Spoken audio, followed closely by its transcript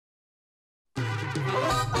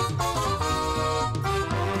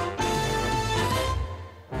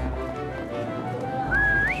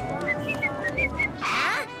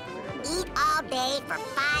Huh? Eat all day for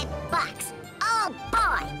 $5. Oh,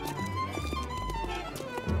 boy!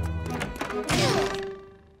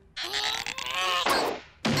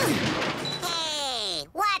 Hey,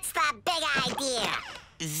 what's the big idea?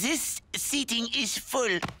 This seating is full.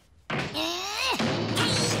 Yeah,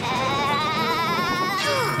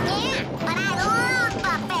 but I love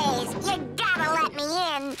buffets. You gotta let me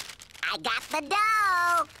in. I got the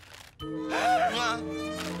dough.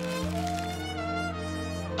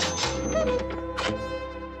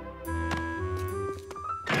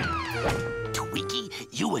 Tweaky,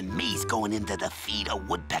 you and me's going into the feed a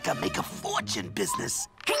woodpecker make a fortune business.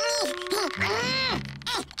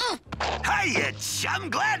 Hiya, chum.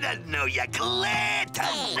 Glad to know you. Glad to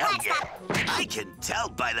know you. I can tell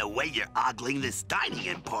by the way you're ogling this dining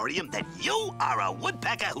emporium that you are a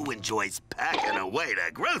woodpecker who enjoys packing away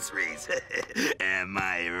the groceries. Am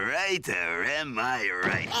I right or am I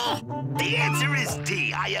right? The answer is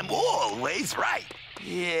D. I am always right.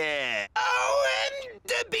 Yeah. Oh, and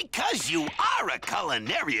because you are a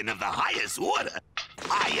culinarian of the highest order,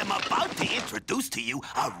 I am about to introduce to you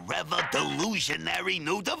a revolutionary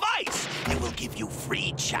new device. It will give you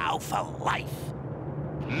free chow for life.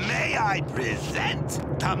 May I present,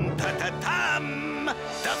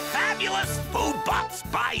 the fabulous Foodbox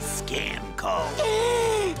by Scamco.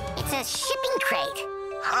 It's a shipping crate.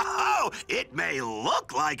 Oh, it may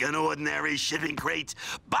look like an ordinary shipping crate,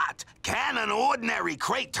 but can an ordinary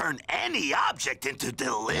crate turn any object into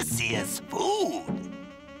delicious food?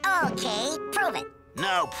 Okay, prove it.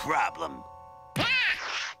 No problem.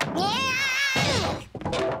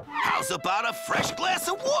 How's about a fresh glass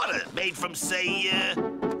of water made from, say,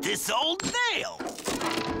 this old nail?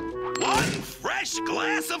 One fresh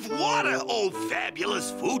glass of water, oh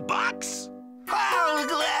fabulous Foodbox. Oh, a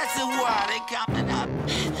glass of water coming up.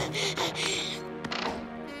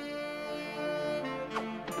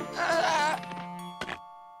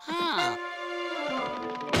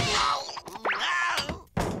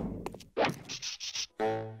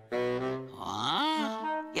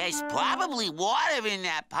 There's probably water in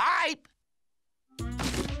that pipe.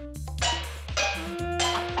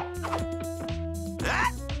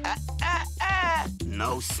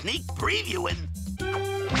 No sneak previewing.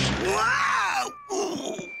 Wow!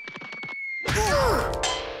 Ooh. Wow!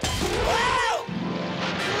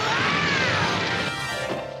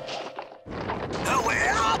 Oh,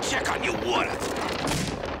 well, I'll check on your water.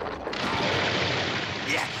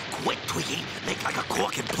 Yeah, quick, Twiggy. Make like a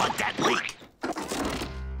cork and plug that leak.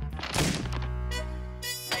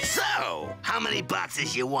 So, how many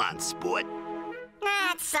boxes you want, sport?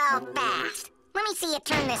 Not so fast. Let me see you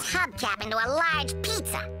turn this hubcap into a large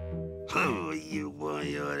pizza. Oh, you want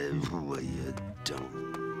you don't.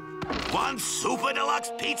 One super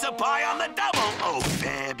deluxe pizza pie on the double. Oh,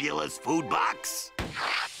 fabulous Foodbox.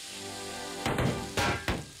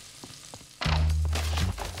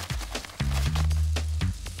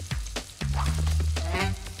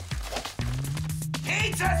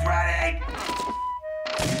 Pizza's ready!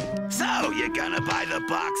 So, you're gonna buy the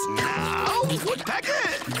box now, Woodpecker?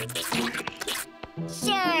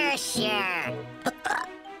 Sure.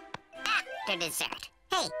 After dessert.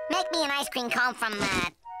 Hey, make me an ice cream cone from,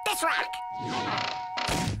 this rock.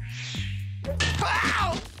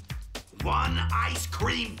 Wow! One ice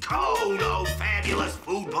cream cone, oh fabulous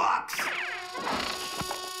Foodbox.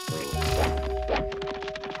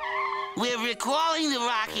 We're recalling the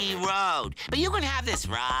rocky road, but you can have this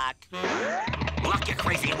rock. Look, you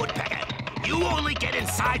crazy Woodpecker. You only get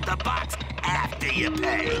inside the box after you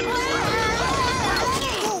pay.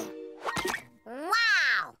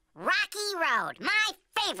 Wow! Rocky Road, my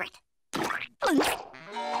favorite. I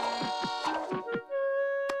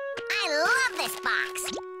love this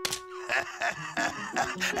box.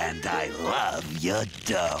 And I love your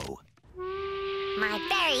dough. My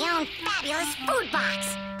very own fabulous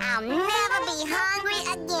Foodbox. I'll never be hungry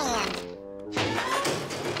again.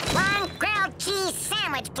 One grilled cheese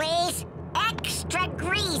sandwich, please. Extra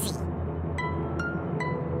greasy.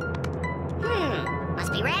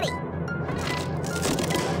 Must be ready.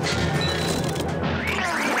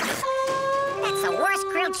 That's the worst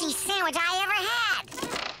grilled cheese sandwich I ever had.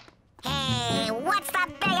 Hey, what's the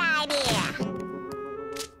big idea?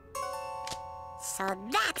 So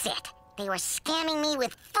that's it. They were scamming me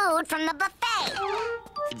with food from the buffet.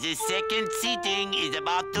 The second seating is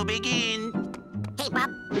about to begin. Hey,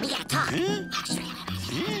 Bob, we gotta talk.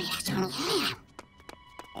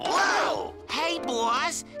 Whoa! Hey,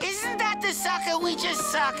 boss, isn't that the sucker we just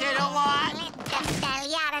suckered a lot?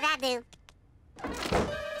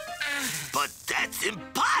 But that's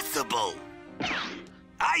impossible.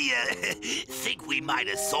 I think we might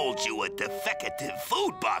have sold you a defective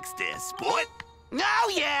food box there, sport.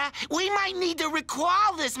 Oh, yeah. We might need to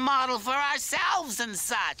recall this model for ourselves and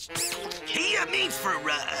such. He means for,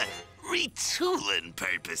 retooling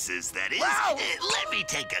purposes, that is. Whoa! Let me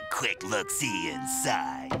take a quick look-see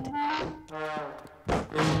inside.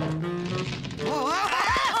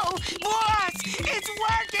 Whoa! Boss! It's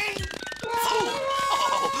working! Food!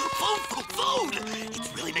 Oh, food! It's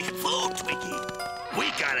really making food, Twinkie.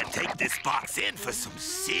 We gotta take this box in for some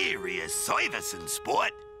serious servicing,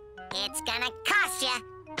 sport. It's gonna cost you.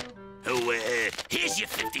 Oh, here's your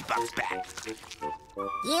 $50 back.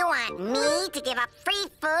 You want me to give up free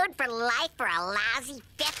food for life for a lousy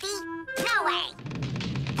 50? No way.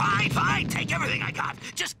 Fine. Take everything I got.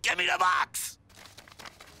 Just give me the box.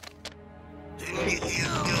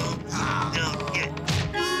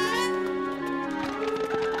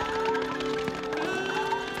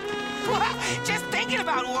 Just thinking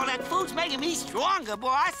about all that food's making me stronger,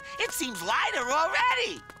 boss. It seems lighter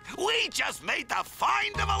already. We just made the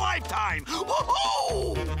find of a lifetime.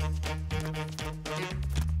 Woohoo!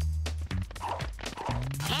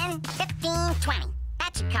 10, 15, 20.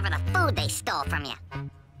 That should cover the food they stole from you.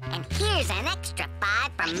 And here's an extra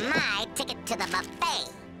 5 for my ticket to the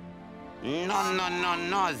buffet.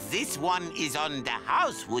 No. This one is on the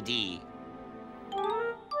house, Woody.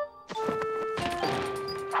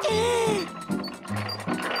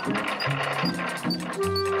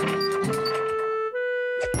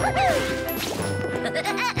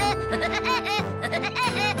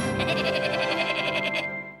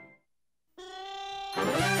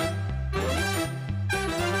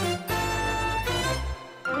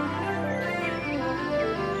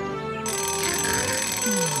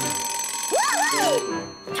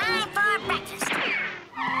 Time for breakfast.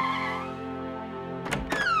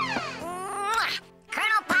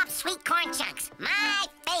 Colonel Pop's sweet corn chunks, my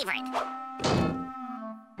favorite.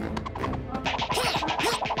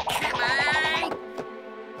 Come on.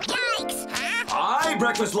 Yikes, huh? Hi,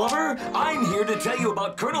 breakfast lover. I'm here to tell you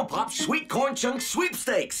about Colonel Pop's Sweet Corn Chunk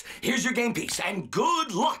Sweepstakes. Here's your game piece, and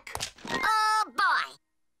good luck. Oh, boy.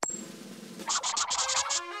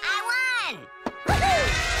 I won!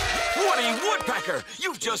 Woody Woodpecker,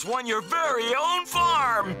 you've just won your very own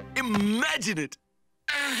farm. Imagine it.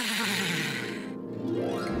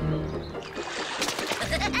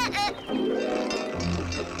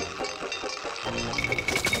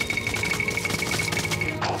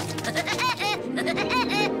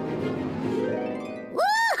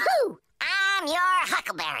 Woohoo! I'm your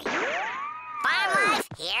Huckleberry. Farm life,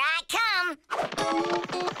 here I come.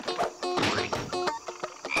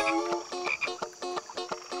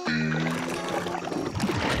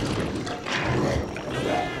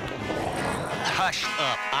 Hush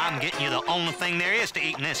up. I'm getting you the only thing there is to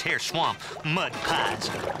eat in this here swamp, mud pies.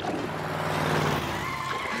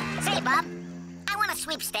 Say, Bub, I won a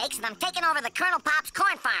sweepstakes and I'm taking over the Colonel Pop's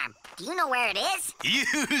corn farm. Do you know where it is? You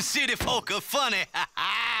city folk are funny.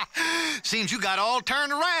 Seems you got all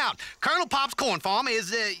turned around. Colonel Pop's corn farm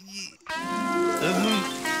is,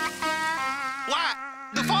 why,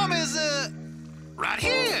 the farm is, right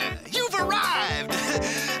here. You've arrived.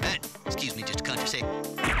 Excuse me just a country sec.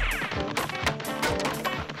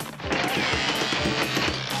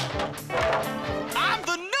 I'm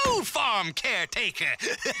the new farm caretaker.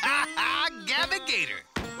 Gavigator.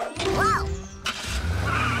 Whoa!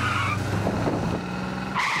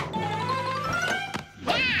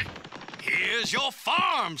 Here's your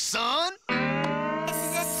farm, son. This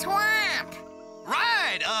is a swamp.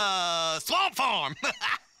 Right, swamp farm. Look,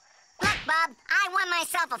 Bub, I won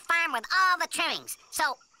myself a farm with all the trimmings.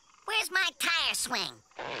 So, where's my tire swing?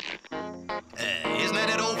 Isn't that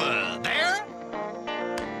it over there?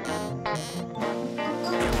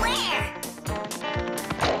 Where?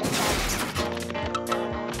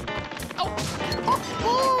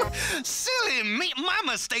 Oh, silly me, my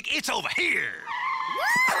mistake. It's over here.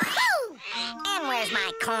 Woo-hoo! And where's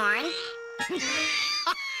my corn?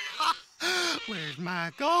 Where's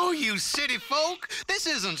my go, you city folk? This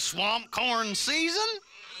isn't swamp corn season.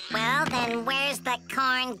 Well, then where's the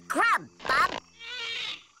corn grub, Bub?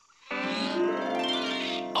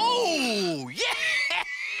 Oh,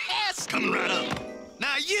 yes! Coming right up.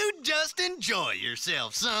 Now you just enjoy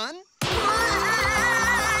yourself, son.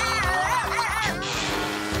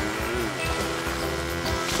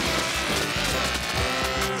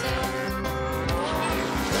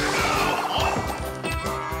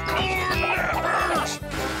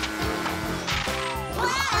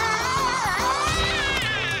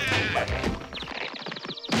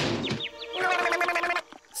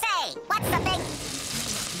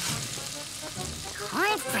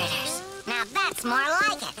 That's more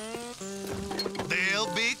like it.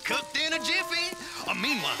 They'll be cooked in a jiffy.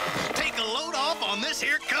 Meanwhile, take a load off on this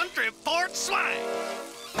here country port swine.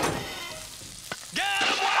 Get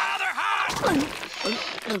them while they're hot!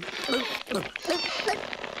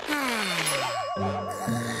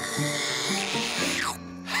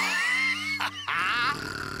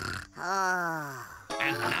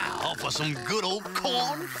 And now for some good old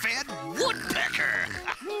corn-fed woodpecker.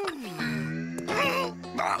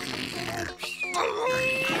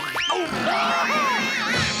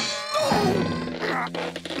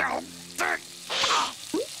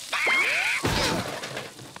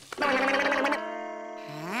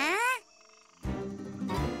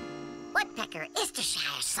 Woodpecker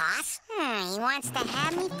Worcestershire sauce? He wants to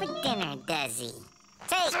have me for dinner, does he?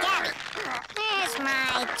 Say, Gabby, where's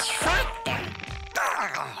my tractor?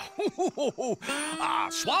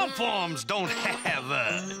 Swamp farms don't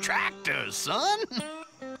have tractors, son.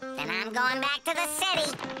 Then I'm going back to the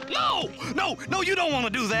city. No, you don't want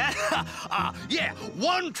to do that. Yeah,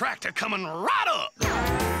 one tractor coming right up.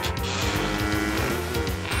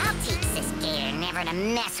 I'll teach this gator never to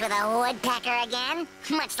mess with a woodpecker again,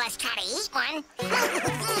 much less try to eat one.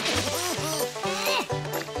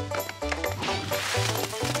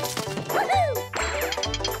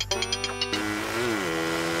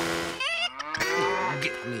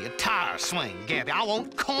 Get me a tire swing, Gabby. I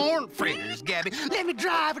want corn fritters, Gabby. Let me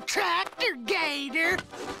drive a tractor, Gator.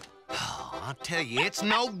 Oh, I'll tell you, it's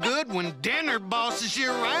no good when dinner bosses you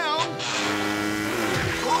around.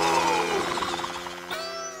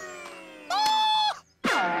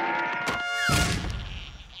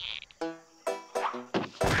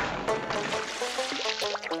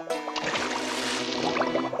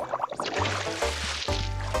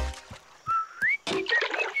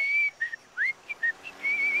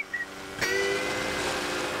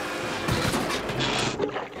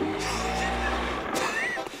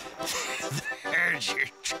 There's your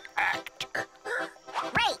tractor.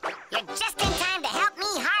 Great! You're just in time to help me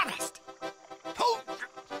harvest. Oh,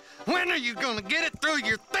 when are you gonna get it through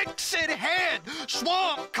your thick city head?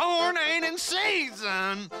 Swamp corn ain't in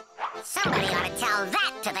season. Somebody ought to tell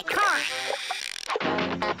that to the corn.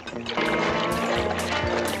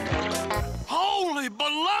 Holy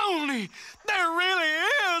baloney! There really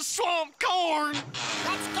is swamp corn!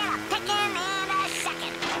 Let's get a pickin' and a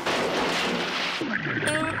shuckin'.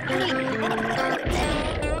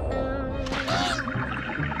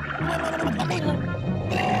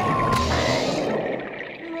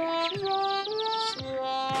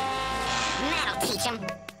 That'll teach him.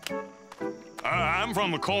 I'm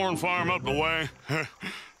from the corn farm up the way.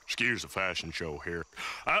 Excuse the fashion show here.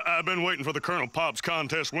 I've been waiting for the Colonel Pop's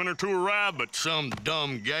contest winner to arrive, but Some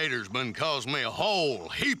dumb gator's been causing me a whole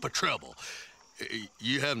heap of trouble.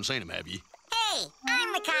 You haven't seen him, have you? Hey,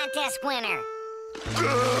 I'm the contest winner.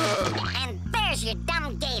 And there's your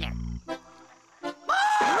dumb gator.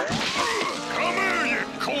 come here, you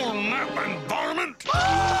corn-napping varmint! Come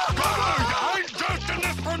here, you ain't just in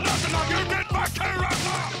this for nothing. Now you get back here right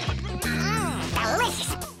now!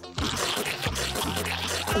 Delicious.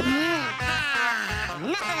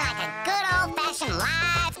 Nothing like a good old-fashioned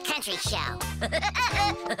live country show.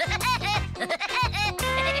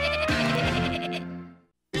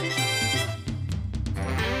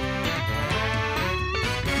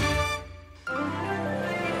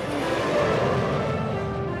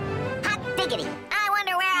 Hot diggity. I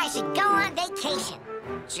wonder where I should go on vacation.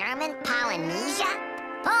 German Polynesia?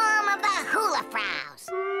 Home of the hula frows.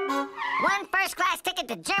 One first-class ticket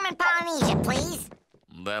to German Polynesia, please.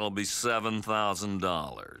 That'll be $7,000.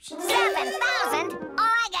 7,000? All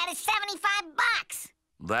I got is $75.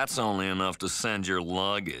 That's only enough to send your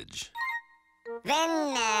luggage.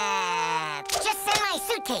 Then, just send my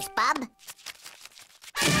suitcase, bub.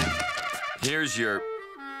 Here's your...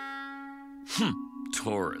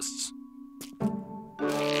 tourists.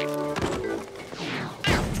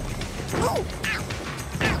 Ooh, ow,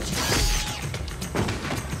 ouch.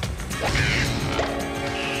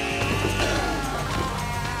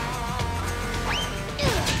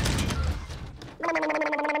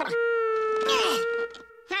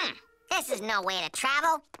 This is no way to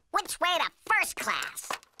travel. Which way to first class?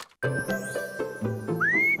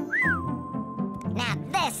 Now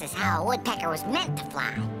this is how a woodpecker was meant to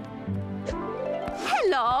fly.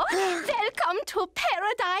 Hello, welcome to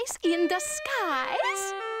paradise in the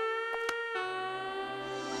skies.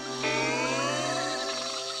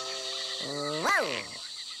 Whoa!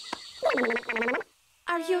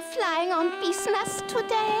 Are you flying on business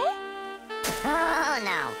today? Oh,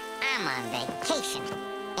 no. I'm on vacation.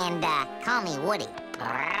 And, call me Woody.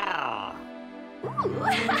 Ooh,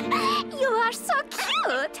 you are so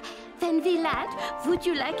cute. Then, Wieland, would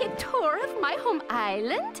you like a tour of my home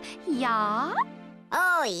island? Yeah?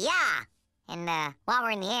 Oh, yeah. And while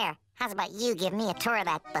we're in the air, how's about you give me a tour of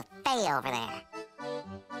that buffet over there?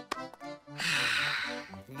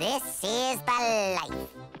 This is the life.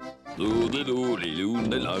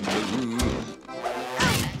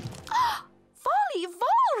 Folly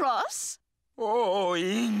Walrus! Oh,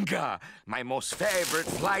 Inga, my most favorite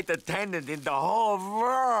flight attendant in the whole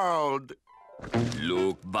world.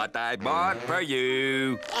 Look what I bought for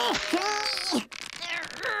you.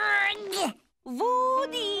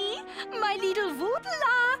 Woody, my little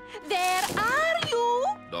Woodla, where are you?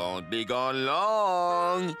 Don't be gone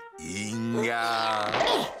long, Inga.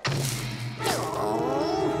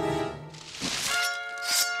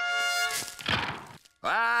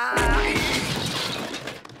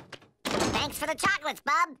 Thanks for the chocolates,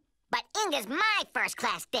 bub. But Inga's my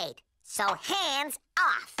first-class date, so hands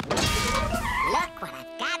off. Look what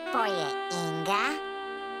I've got for you, Inga.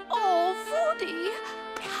 Oh, Woody,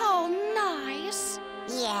 how nice.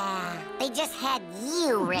 Yeah, they just had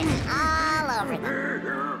you written all over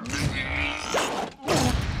them.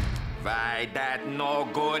 Why, that no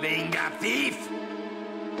good Inga thief?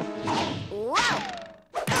 Whoa!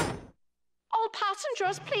 All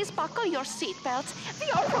passengers, please buckle your seatbelts.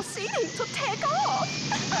 We are proceeding to take off.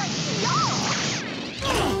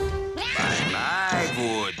 My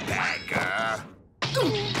woodpecker.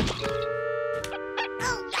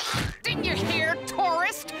 Didn't you hear,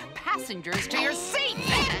 tourist? Passengers to your seat.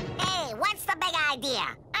 Hey, what's the big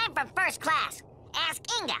idea? I'm from first class. Ask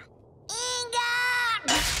Inga.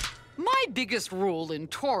 Inga! My biggest rule in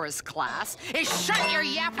tourist class is shut your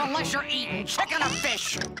yap unless you're eating chicken or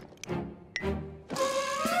fish.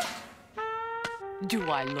 Do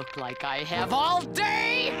I look like I have all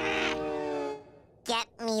day? Get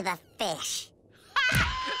me the fish.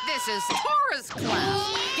 This is tourist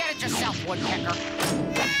class. Get it yourself, Woodpecker.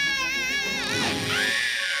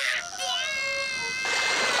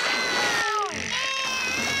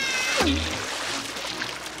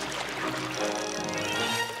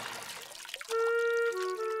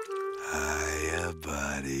 Hiya,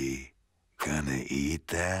 buddy. Gonna eat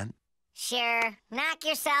that? Sure. Knock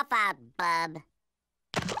yourself out, bub.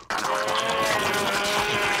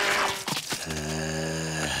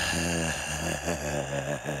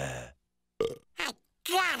 I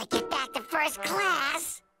gotta get back to first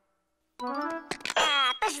class.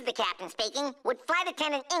 This is the captain speaking. Would flight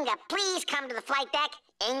attendant Inga please come to the flight deck?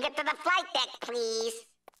 Inga to the flight deck, please.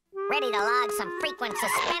 Ready to log some frequent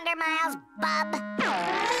suspender miles, bub?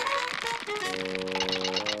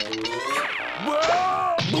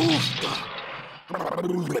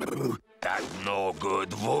 That no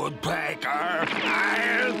good woodpecker.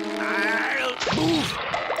 I'll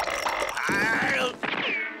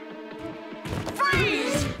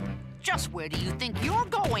Freeze! Just where do you think you're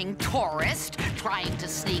going, tourist? Trying to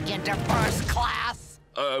sneak into first class?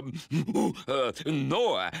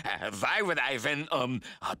 No, why would I when, a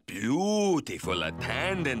beautiful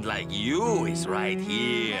attendant like you is right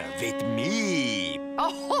here with me?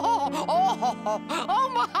 Oh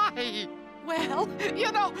my! Well,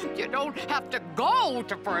 you know, you don't have to go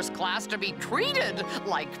to first class to be treated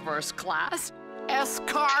like first class.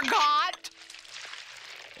 Escargot!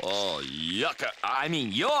 Oh, yuck. I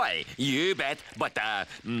mean, yoy, you bet. But, I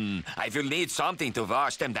will need something to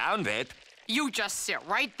wash them down with. You just sit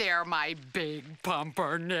right there, my big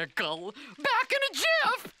pumpernickel. Back in a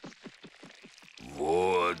jiff!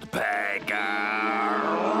 Woodpecker!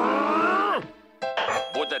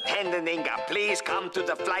 Would attendant Inga please come to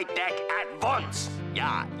the flight deck at once?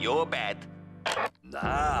 Yeah, you bet.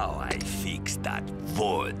 Now I fix that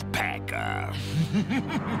woodpecker.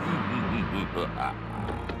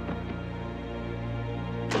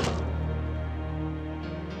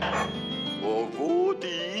 Oh,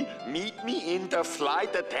 Woody, meet me in the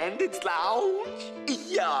flight attendant's lounge?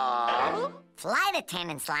 Yeah? Flight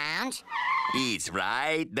attendant's lounge? It's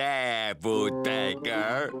right there,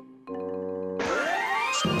 Woodpecker.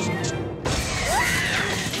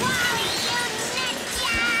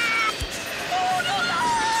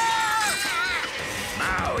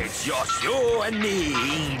 Now it's just you and me,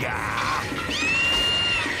 Inga.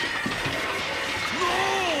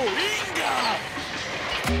 No, Inga!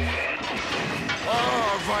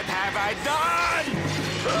 Oh, what have I done?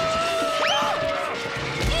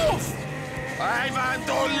 Oof! I want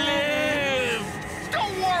to live!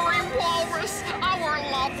 Don't worry, Walrus. Our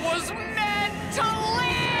love was meant to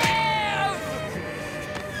live!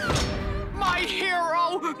 My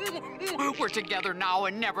hero! We're together now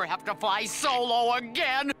and never have to fly solo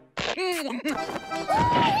again.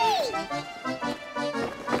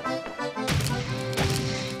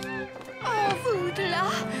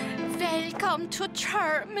 Welcome to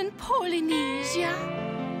charming Polynesia.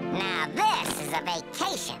 Now this is a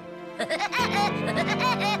vacation.